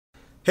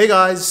Hey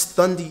guys,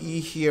 Thunder E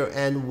here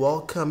and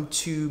welcome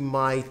to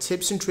my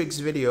tips and tricks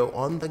video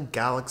on the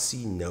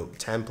Galaxy Note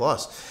 10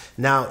 Plus.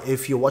 Now,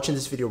 if you're watching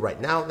this video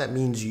right now, that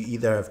means you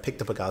either have picked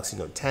up a Galaxy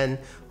Note 10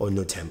 or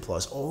Note 10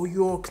 Plus, or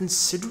you're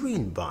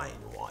considering buying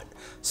one.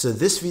 So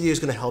this video is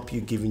going to help you,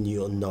 giving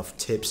you enough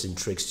tips and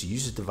tricks to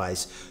use the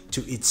device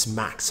to its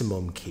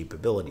maximum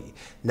capability.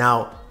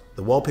 Now,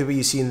 the wallpaper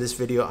you see in this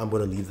video, I'm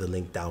going to leave the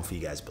link down for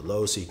you guys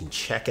below so you can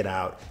check it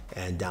out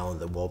and download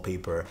the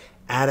wallpaper.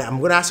 And I'm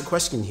going to ask a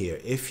question here.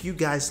 If you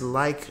guys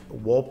like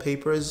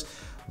wallpapers,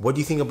 what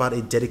do you think about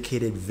a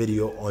dedicated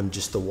video on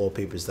just the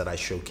wallpapers that I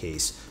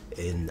showcase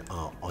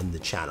on the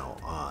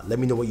channel? Let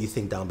me know what you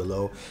think down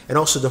below. And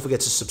also don't forget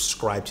to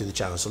subscribe to the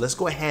channel. So let's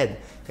go ahead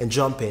and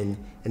jump in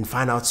and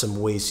find out some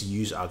ways to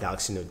use our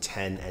Galaxy Note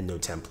 10 and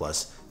Note 10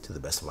 Plus to the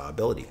best of our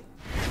ability.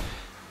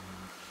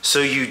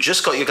 So you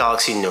just got your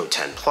Galaxy Note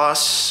 10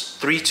 Plus,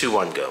 3, 2,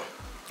 1, go.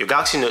 Your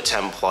Galaxy Note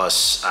 10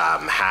 Plus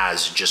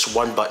has just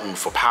one button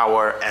for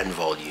power and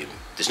volume.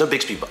 There's no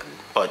Bixby button,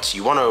 but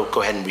you want to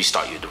go ahead and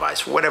restart your device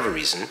for whatever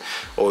reason,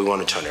 or you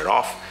want to turn it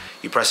off.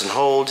 You press and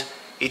hold,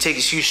 it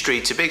takes you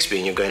straight to Bixby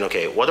and you're going,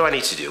 okay, what do I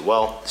need to do?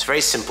 Well, it's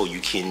very simple. You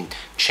can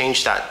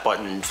change that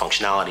button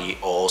functionality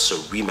or also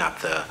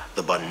remap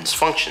the button's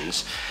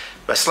functions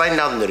by sliding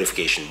down the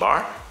notification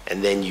bar.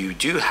 And then you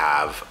do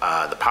have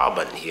the power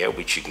button here,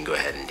 which you can go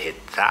ahead and hit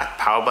that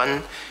power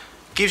button.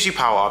 Gives you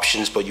power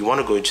options, but you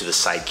want to go into the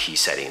side key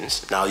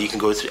settings. Now you can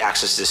go through,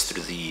 access this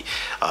through the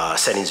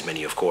settings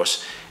menu, of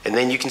course. And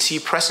then you can see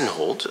press and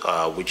hold,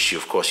 which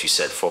of course you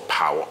set for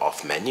power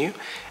off menu.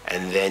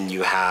 And then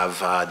you have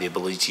the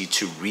ability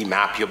to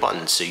remap your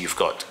buttons. So you've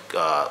got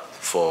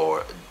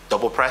for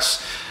double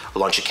press,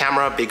 launch a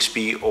camera,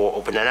 Bixby, or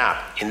open an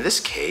app. In this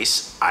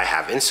case, I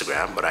have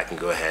Instagram, but I can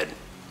go ahead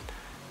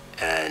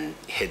and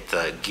hit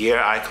the gear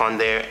icon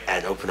there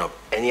and open up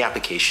any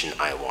application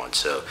I want.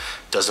 So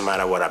doesn't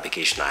matter what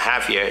application I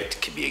have here. It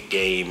could be a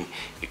game,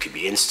 it could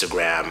be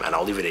Instagram, and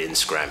I'll leave it at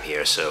Instagram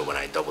here. So when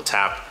I double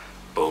tap,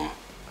 boom,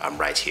 I'm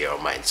right here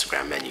on my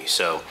Instagram menu.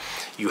 So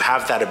you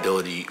have that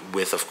ability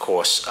with, of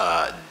course,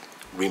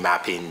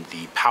 remapping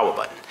the power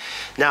button.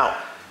 Now,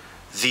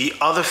 the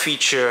other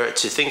feature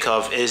to think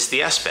of is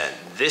the S Pen.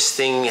 This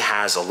thing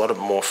has a lot of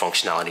more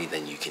functionality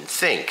than you can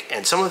think,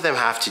 and some of them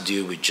have to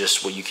do with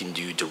just what you can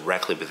do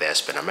directly with the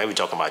S Pen. I'm maybe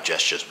talking about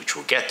gestures, which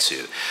we'll get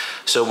to.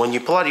 So when you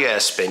pull out your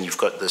S Pen, you've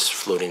got this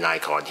floating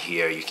icon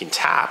here. You can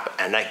tap,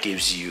 and that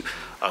gives you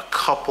a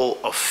couple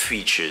of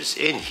features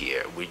in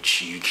here,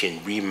 which you can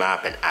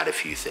remap and add a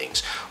few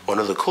things. One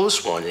of the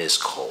coolest one is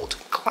called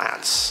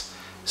Glance.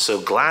 So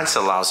Glance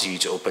allows you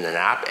to open an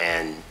app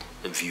and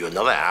view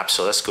another app.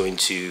 So let's go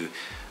into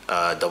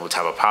double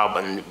tap a power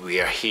button.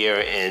 We are here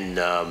in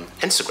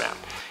Instagram,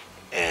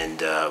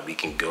 and we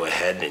can go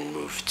ahead and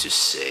move to,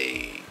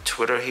 say,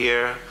 Twitter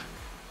here,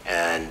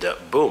 and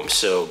boom.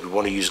 So we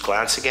want to use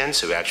Glance again,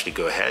 so we actually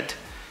go ahead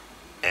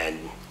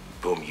and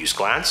boom, use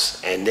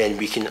Glance, and then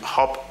we can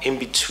hop in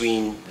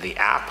between the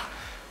app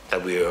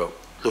that we were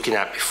looking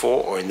at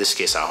before, or in this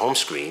case our home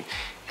screen,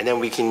 and then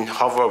we can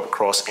hover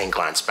across and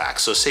glance back.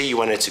 So say you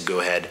wanted to go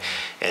ahead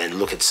and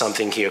look at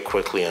something here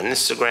quickly on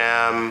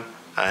Instagram,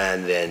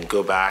 and then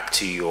go back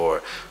to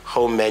your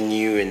home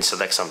menu and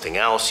select something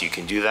else, you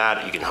can do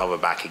that. You can hover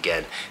back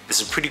again.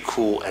 This is a pretty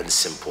cool and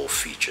simple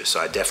feature, so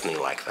I definitely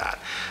like that.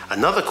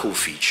 Another cool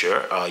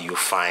feature you'll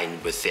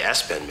find with the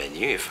S Pen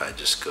menu, if I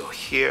just go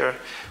here,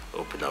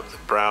 open up the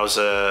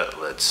browser,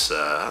 let's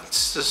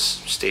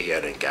just stay here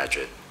in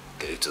Gadget,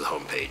 go to the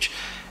home page.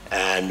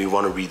 And we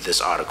want to read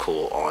this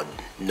article on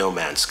No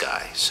Man's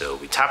Sky. So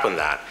we tap on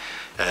that.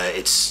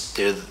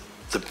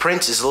 The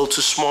print is a little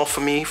too small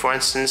for me. For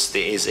instance,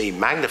 there is a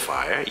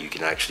magnifier you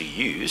can actually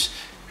use,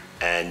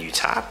 and you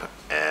tap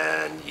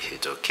and you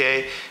hit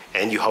OK,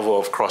 and you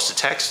hover across the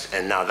text,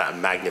 and now that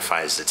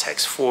magnifies the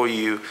text for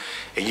you,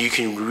 and you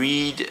can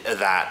read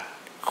that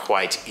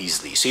quite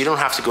easily. So you don't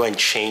have to go and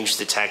change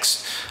the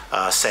text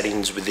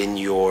settings within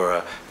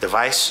your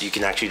device. You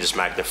can actually just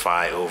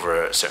magnify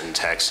over certain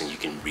text and you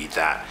can read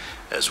that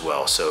as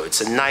well. So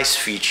it's a nice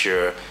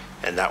feature,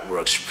 and that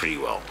works pretty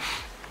well.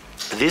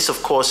 This,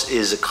 of course,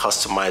 is a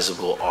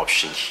customizable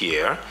option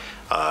here,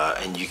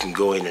 and you can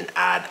go in and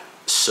add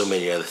so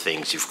many other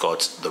things. You've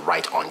got the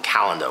Write On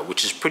calendar,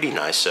 which is pretty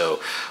nice.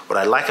 So what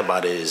I like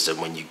about it is that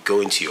when you go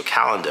into your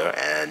calendar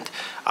and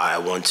I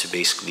want to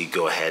basically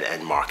go ahead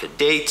and mark a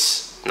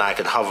date, now I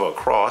can hover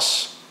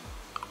across,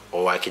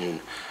 or I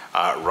can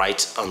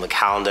write on the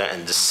calendar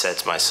and just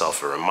set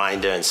myself a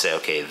reminder and say,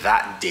 okay,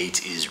 that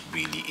date is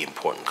really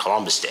important.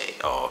 Columbus Day,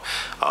 or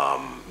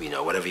you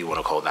know, whatever you want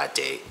to call that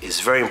day, is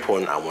very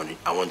important. I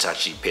want to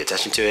actually pay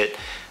attention to it.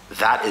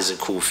 That is a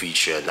cool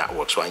feature, and that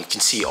works well. And you can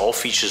see all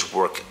features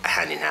work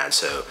hand in hand.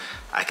 So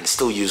I can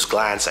still use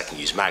Glance, I can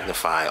use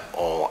Magnify,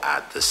 all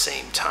at the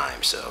same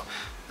time. So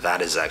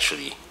that is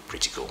actually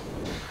pretty cool.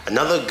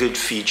 Another good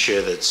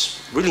feature that's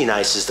really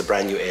nice is the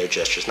brand new air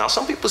gestures. Now,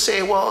 some people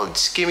say, well,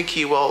 it's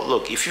gimmicky. Well,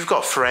 look, if you've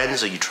got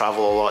friends or you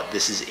travel a lot,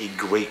 this is a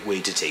great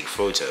way to take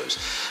photos.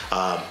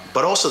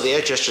 But also the air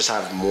gestures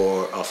have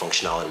more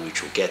functionality,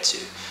 which we'll get to.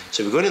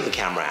 So we go into the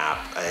camera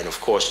app, and of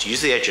course, to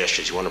use the air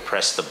gestures, you want to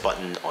press the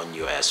button on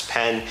your S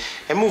Pen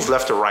and move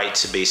left or right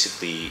to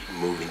basically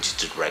move into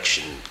the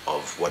direction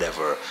of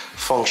whatever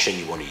function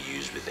you want to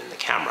use within the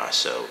camera.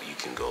 So you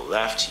can go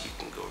left, you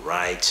can go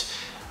right,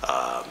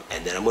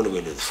 and then I'm going to go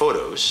into the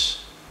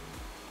photos.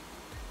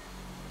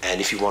 And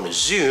if you want to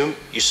zoom,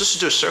 you're supposed to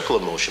do a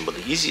circular motion, but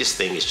the easiest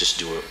thing is just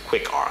do a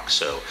quick arc.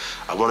 So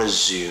I want to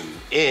zoom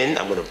in,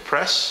 I'm going to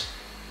press,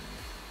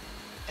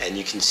 and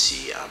you can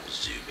see I'm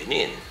zooming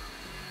in.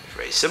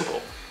 Very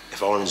simple.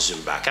 If I want to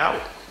zoom back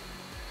out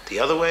the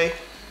other way,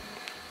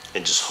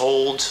 and just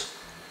hold,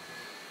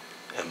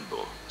 and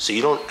boom. So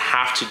you don't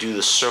have to do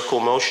the circle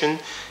motion.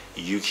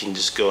 You can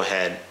just go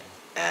ahead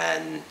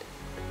and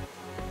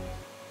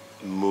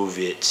move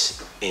it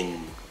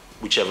in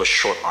whichever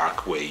short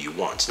arc way you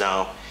want.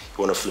 Now,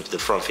 you want to flip the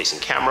front facing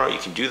camera, you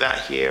can do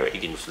that here. You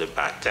can flip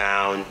back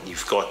down.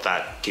 You've got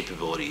that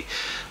capability.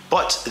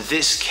 But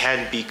this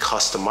can be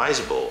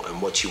customizable, and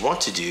what you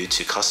want to do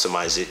to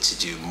customize it to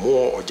do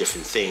more or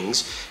different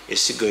things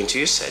is to go into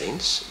your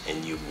settings,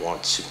 and you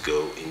want to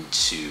go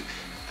into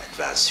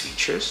advanced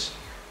features,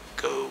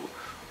 go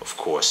of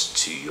course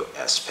to your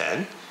S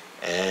Pen,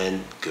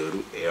 and go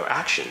to air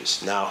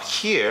actions. Now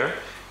here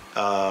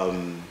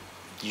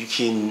you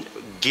can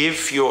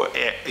give your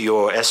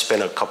S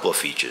Pen a couple of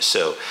features.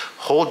 So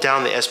hold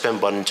down the S Pen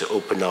button to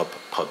open up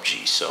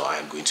PUBG. So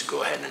I'm going to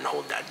go ahead and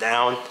hold that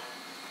down.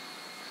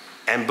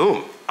 And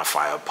boom, I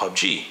fire up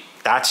PUBG.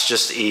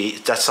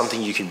 That's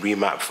something you can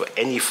remap for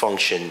any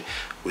function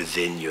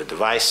within your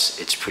device.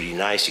 It's pretty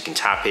nice. You can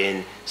tap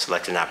in,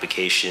 select an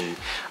application.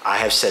 I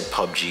have set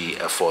PUBG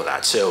for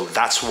that. So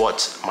that's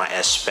what my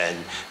S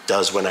Pen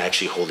does when I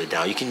actually hold it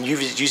down. You can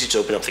use it to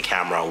open up the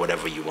camera or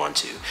whatever you want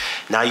to.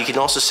 Now you can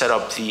also set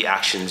up the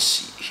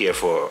actions here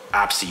for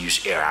apps to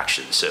use air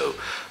actions. So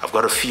I've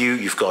got a few.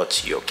 You've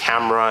got your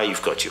camera,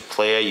 you've got your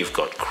player, you've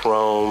got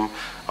Chrome,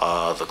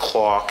 the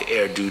clock,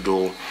 air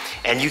doodle,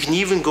 and you can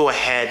even go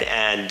ahead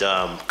and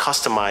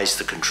customize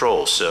the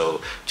controls.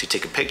 So to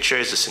take a picture,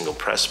 it's a single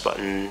press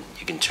button.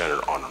 You can turn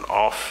it on and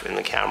off in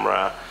the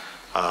camera.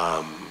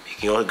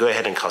 You can go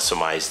ahead and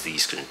customize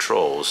these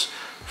controls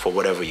for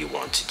whatever you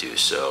want to do.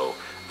 So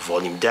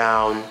volume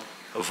down,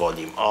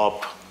 volume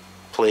up,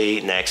 play,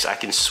 next. I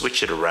can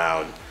switch it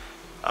around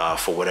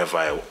for whatever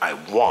I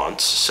want.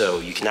 So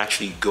you can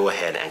actually go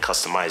ahead and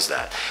customize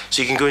that.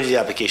 So you can go into the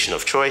application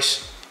of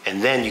choice,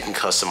 and then you can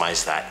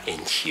customize that in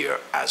here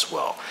as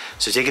well.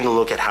 So taking a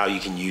look at how you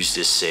can use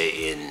this,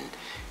 say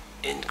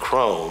in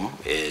Chrome,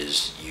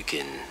 is you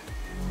can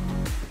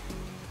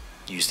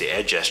use the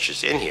air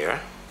gestures in here.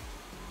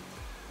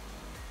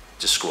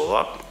 Just scroll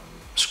up,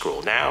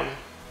 scroll down.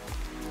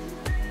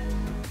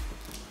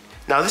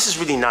 Now this is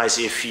really nice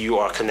if you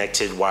are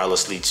connected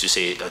wirelessly to,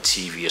 say, a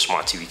TV, a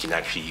smart TV. You can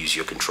actually use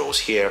your controls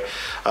here.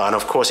 And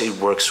of course it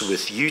works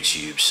with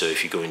YouTube. So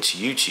if you go into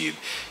YouTube,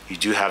 you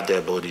do have the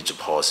ability to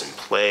pause and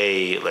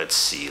play. Let's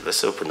see,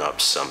 let's open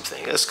up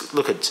something. Let's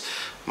look at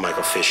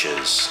Michael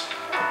Fisher's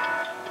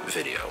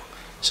video.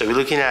 So we're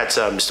looking at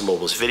Mr.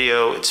 Mobile's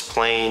video. It's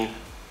playing.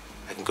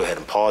 I can go ahead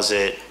and pause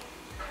it.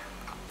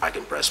 I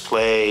can press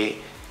play.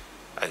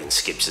 I can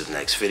skip to the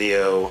next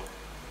video.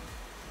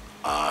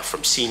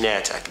 From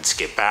CNET, I can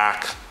skip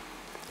back.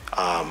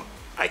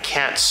 I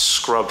can't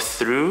scrub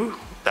through.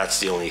 That's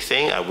the only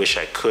thing. I wish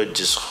I could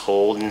just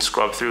hold and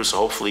scrub through. So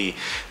hopefully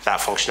that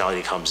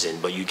functionality comes in,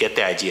 but you get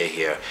the idea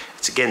here.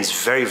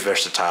 It's very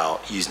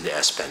versatile using the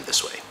S Pen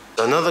this way.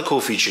 Another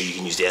cool feature you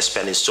can use the S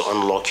Pen is to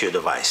unlock your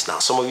device. Now,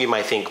 some of you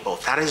might think, oh,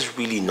 that is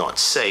really not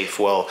safe.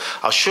 Well,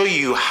 I'll show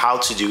you how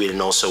to do it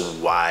and also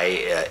why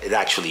it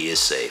actually is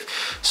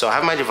safe. So I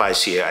have my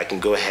device here. I can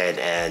go ahead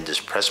and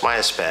just press my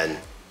S Pen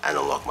and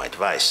unlock my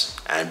device,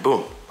 and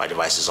boom, my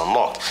device is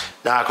unlocked.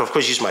 Now I can of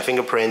course use my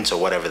fingerprint or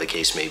whatever the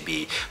case may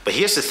be, but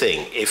here's the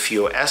thing: if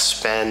your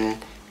S Pen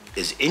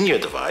is in your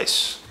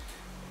device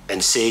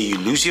and say you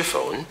lose your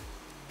phone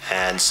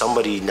and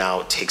somebody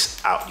now takes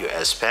out your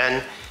S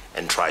Pen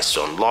and tries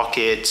to unlock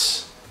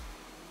it,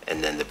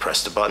 and then they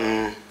press the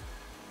button,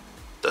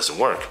 doesn't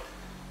work.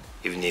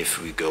 Even if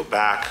we go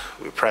back,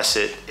 we press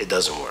it, it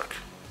doesn't work.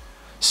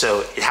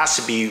 So it has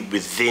to be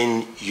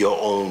within your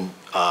own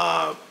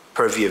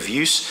purview of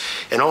use,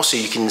 and also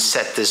you can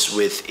set this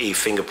with a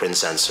fingerprint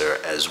sensor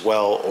as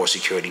well, or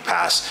security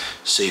pass.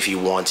 So if you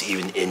want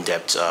even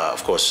in-depth,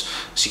 of course,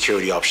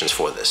 security options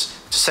for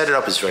this. To set it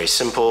up is very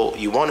simple.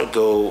 You want to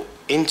go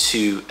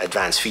into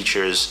advanced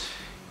features,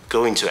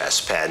 go into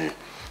S Pen,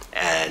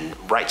 and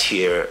right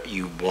here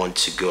you want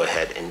to go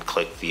ahead and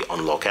click the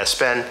unlock S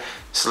Pen,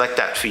 select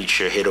that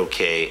feature, hit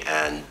OK,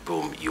 and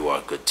boom, you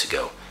are good to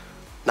go.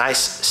 Nice,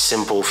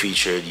 simple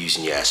feature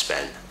using your S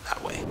Pen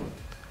that way.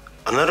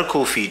 Another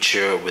cool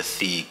feature with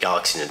the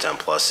Galaxy Note 10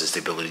 Plus is the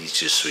ability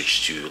to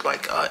switch to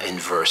like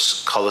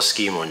inverse color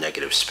scheme or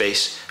negative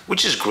space.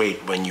 which is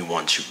great when you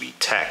want to read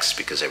text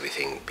because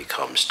everything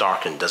becomes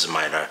dark and it doesn't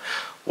matter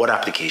what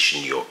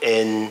application you're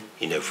in.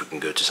 You know, if we can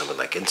go to something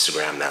like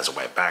Instagram that has a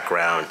white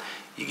background,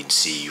 you can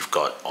see you've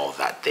got all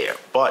that there.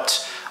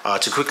 But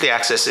to quickly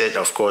access it,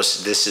 of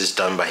course, this is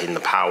done by hitting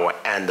the power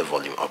and the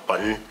volume up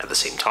button at the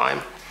same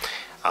time.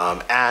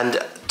 And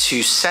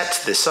to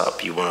set this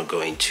up, you want to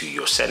go into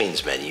your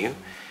settings menu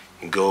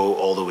and go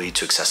all the way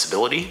to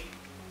accessibility.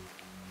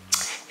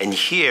 And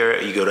here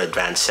you go to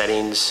advanced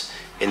settings,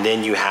 and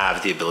then you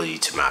have the ability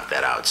to map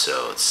that out.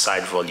 So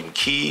side volume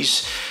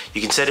keys,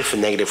 you can set it for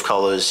negative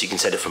colors, you can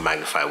set it for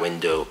magnify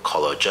window,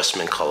 color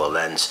adjustment, color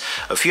lens,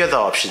 a few other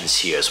options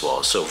here as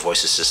well. So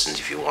voice assistant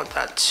if you want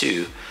that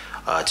too,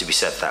 to be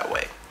set that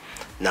way.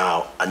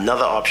 Now,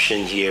 another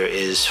option here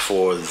is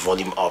for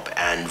volume up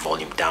and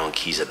volume down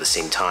keys at the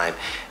same time.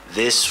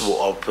 This will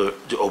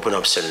open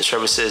up certain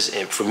services,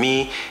 and for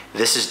me,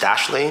 this is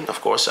dash lane. Of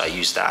course, I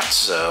use that,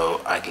 so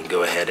I can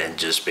go ahead and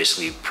just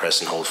basically press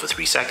and hold for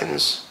 3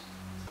 seconds.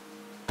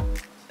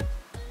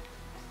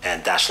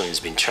 And dash lane has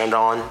been turned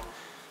on,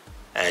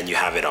 and you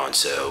have it on.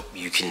 So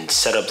you can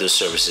set up those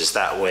services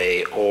that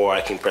way, or I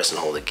can press and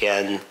hold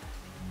again,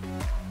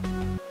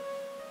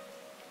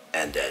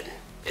 and then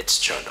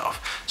it's turned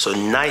off. So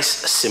nice,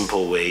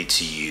 simple way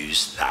to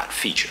use that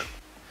feature.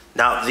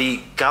 Now,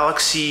 the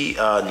Galaxy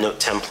Note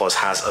 10 Plus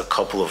has a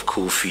couple of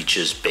cool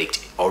features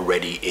baked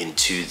already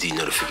into the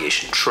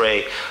notification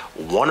tray.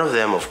 One of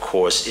them, of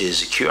course,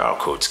 is a QR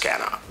code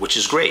scanner, which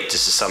is great.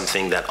 This is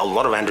something that a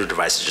lot of Android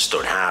devices just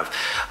don't have.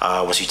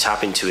 Once you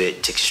tap into it,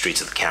 it takes you straight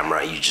to the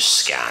camera, you just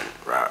scan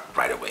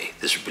right away.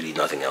 There's really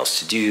nothing else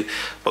to do,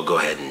 but go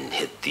ahead and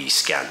hit the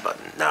scan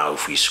button. Now,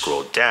 if we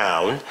scroll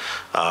down,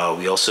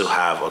 we also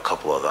have a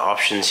couple other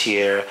options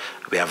here.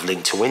 We have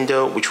link to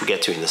window, which we'll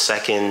get to in a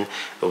second.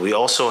 But we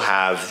also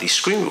have the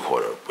screen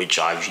recorder, which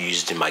I've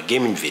used in my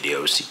gaming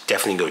videos. So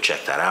definitely go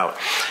check that out.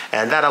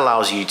 And that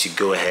allows you to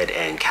go ahead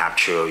and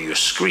capture your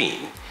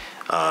screen.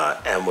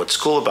 And what's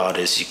cool about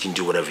it is you can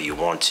do whatever you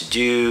want to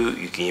do.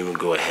 You can even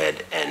go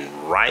ahead and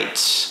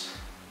write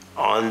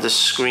on the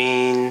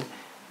screen,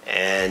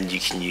 and you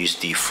can use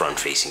the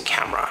front-facing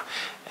camera.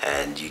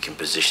 And you can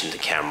position the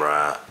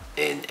camera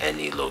in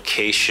any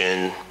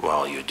location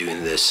while you're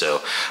doing this.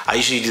 So I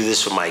usually do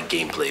this for my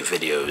gameplay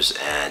videos,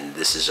 and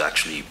this is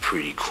actually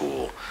pretty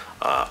cool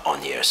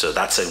on here. So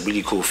that's a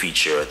really cool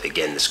feature.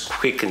 Again, it's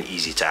quick and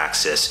easy to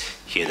access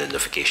here in the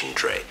notification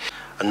tray.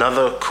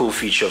 Another cool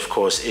feature, of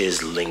course,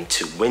 is link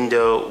to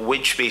window,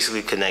 which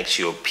basically connects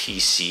your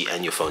PC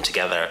and your phone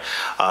together.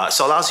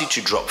 So it allows you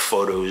to drop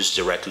photos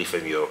directly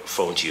from your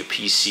phone to your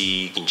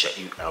PC. You can check,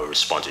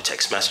 respond to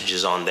text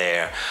messages on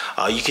there.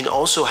 You can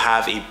also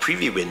have a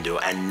preview window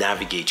and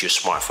navigate your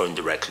smartphone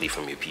directly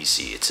from your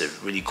PC. It's a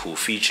really cool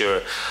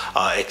feature.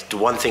 The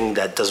one thing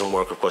that doesn't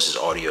work, of course, is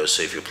audio.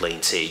 So if you're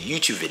playing, say, a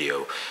YouTube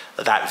video,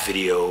 that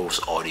video's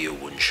audio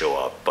wouldn't show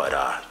up, but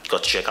you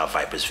got to check out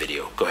Viper's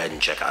video. Go ahead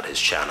and check out his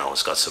channel.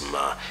 It's got some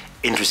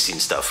interesting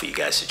stuff for you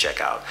guys to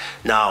check out.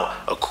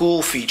 Now, a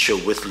cool feature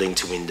with link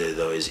to window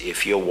though is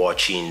if you're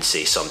watching,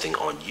 say, something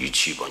on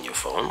YouTube on your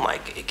phone,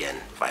 like again,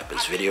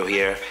 Viper's video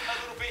here,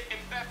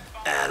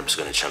 and I'm just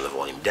going to turn the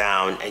volume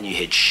down, and you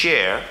hit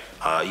share,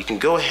 you can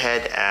go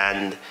ahead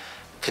and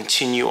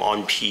continue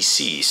on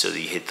PC. So that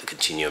you hit the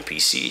continue on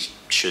PC, it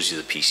shows you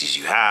the PCs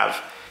you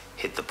have.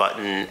 Hit the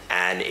button,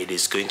 and it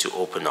is going to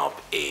open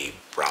up a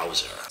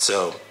browser.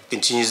 So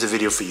continues the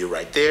video for you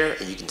right there,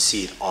 and you can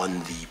see it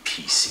on the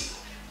PC.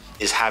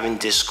 Is having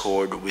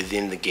Discord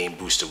within the game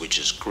booster, which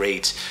is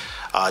great.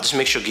 Just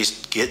make sure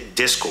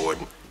Discord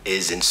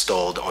is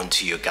installed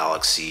onto your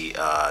Galaxy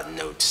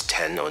Note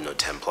 10 or Note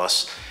 10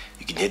 Plus.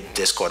 You can hit the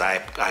Discord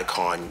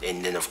icon,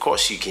 and then of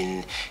course you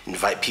can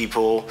invite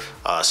people,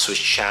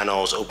 switch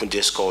channels, open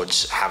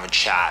Discords, have a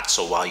chat.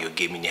 So while you're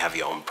gaming, you have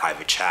your own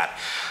private chat.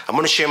 I'm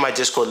going to share my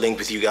Discord link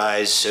with you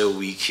guys so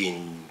we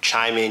can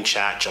chime in,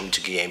 chat, jump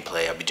to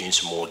gameplay. I'll be doing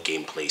some more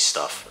gameplay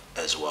stuff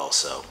as well.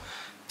 So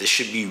this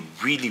should be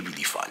really,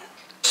 really fun.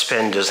 S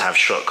Pen does have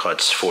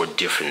shortcuts for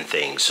different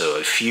things. So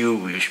a few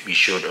we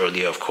showed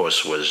earlier, of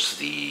course, was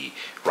the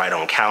write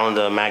on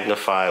calendar,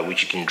 magnify,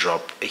 which you can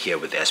drop here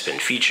with S Pen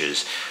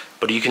features.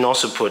 But you can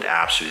also put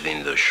apps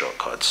within those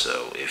shortcuts.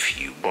 So if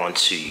you want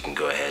to, you can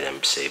go ahead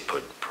and say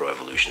put Pro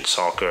Evolution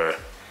Soccer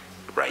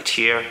right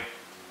here.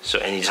 So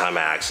anytime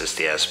I access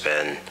the S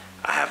Pen,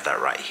 I have that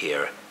right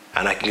here.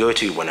 And I can go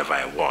to it whenever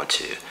I want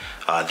to.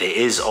 There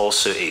is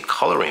also a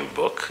coloring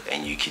book,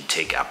 and you can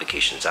take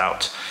applications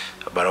out.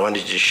 But I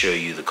wanted to show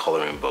you the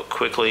coloring book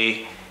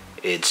quickly.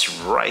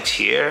 It's right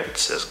here. It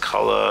says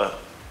color.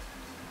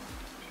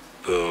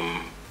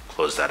 Boom.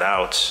 Close that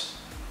out.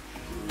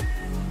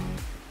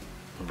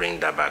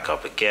 Bring that back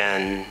up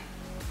again.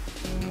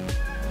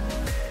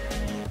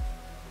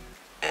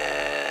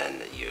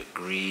 And you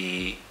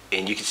agree.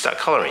 And you can start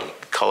coloring.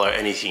 Color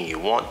anything you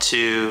want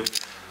to.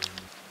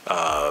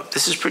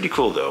 This is pretty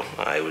cool though.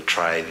 I would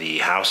try the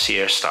house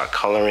here, start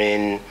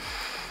coloring.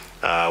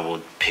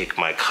 We'll pick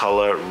my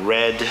color,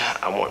 red.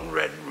 I want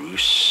red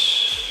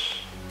roofs.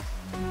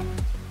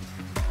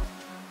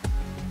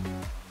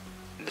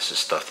 This is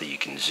stuff that you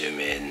can zoom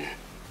in,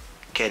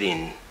 get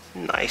in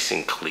nice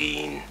and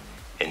clean,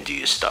 and do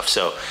your stuff.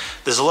 So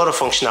there's a lot of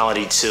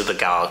functionality to the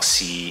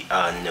Galaxy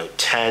Note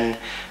 10,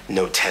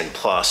 Note 10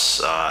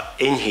 Plus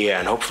in here,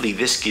 and hopefully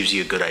this gives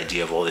you a good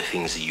idea of all the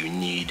things that you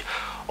need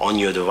on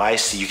your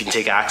device that you can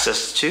take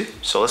access to.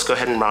 So let's go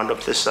ahead and round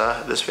up this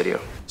this video.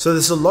 So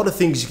there's a lot of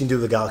things you can do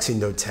with the Galaxy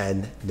Note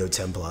 10, Note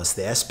 10 Plus.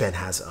 The S Pen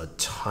has a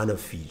ton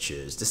of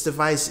features. This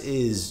device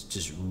is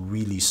just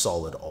really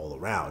solid all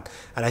around.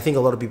 And I think a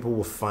lot of people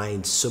will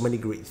find so many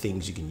great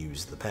things you can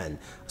use the pen.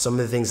 Some of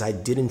the things I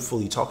didn't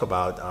fully talk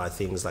about are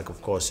things like,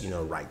 of course,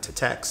 write to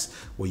text,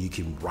 where you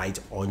can write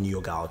on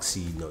your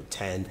Galaxy Note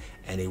 10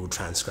 and it will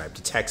transcribe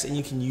to text, and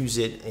you can use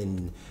it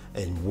in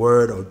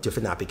Word or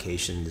different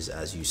applications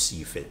as you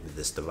see fit with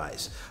this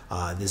device.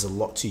 There's a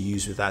lot to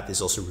use with that.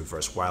 There's also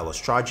reverse wireless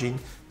charging,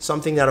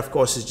 something that of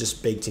course is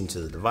just baked into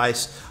the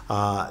device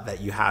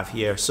that you have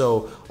here.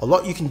 So a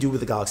lot you can do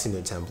with the Galaxy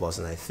Note 10 Plus,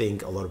 and I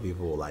think a lot of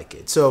people will like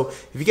it. So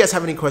if you guys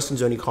have any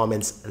questions or any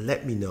comments,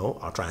 let me know.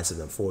 I'll try and answer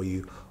them for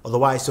you.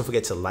 Otherwise, don't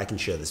forget to like and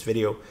share this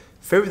video,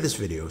 favorite this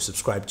video,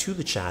 subscribe to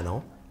the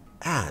channel,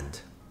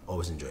 and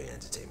always enjoy your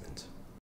entertainment.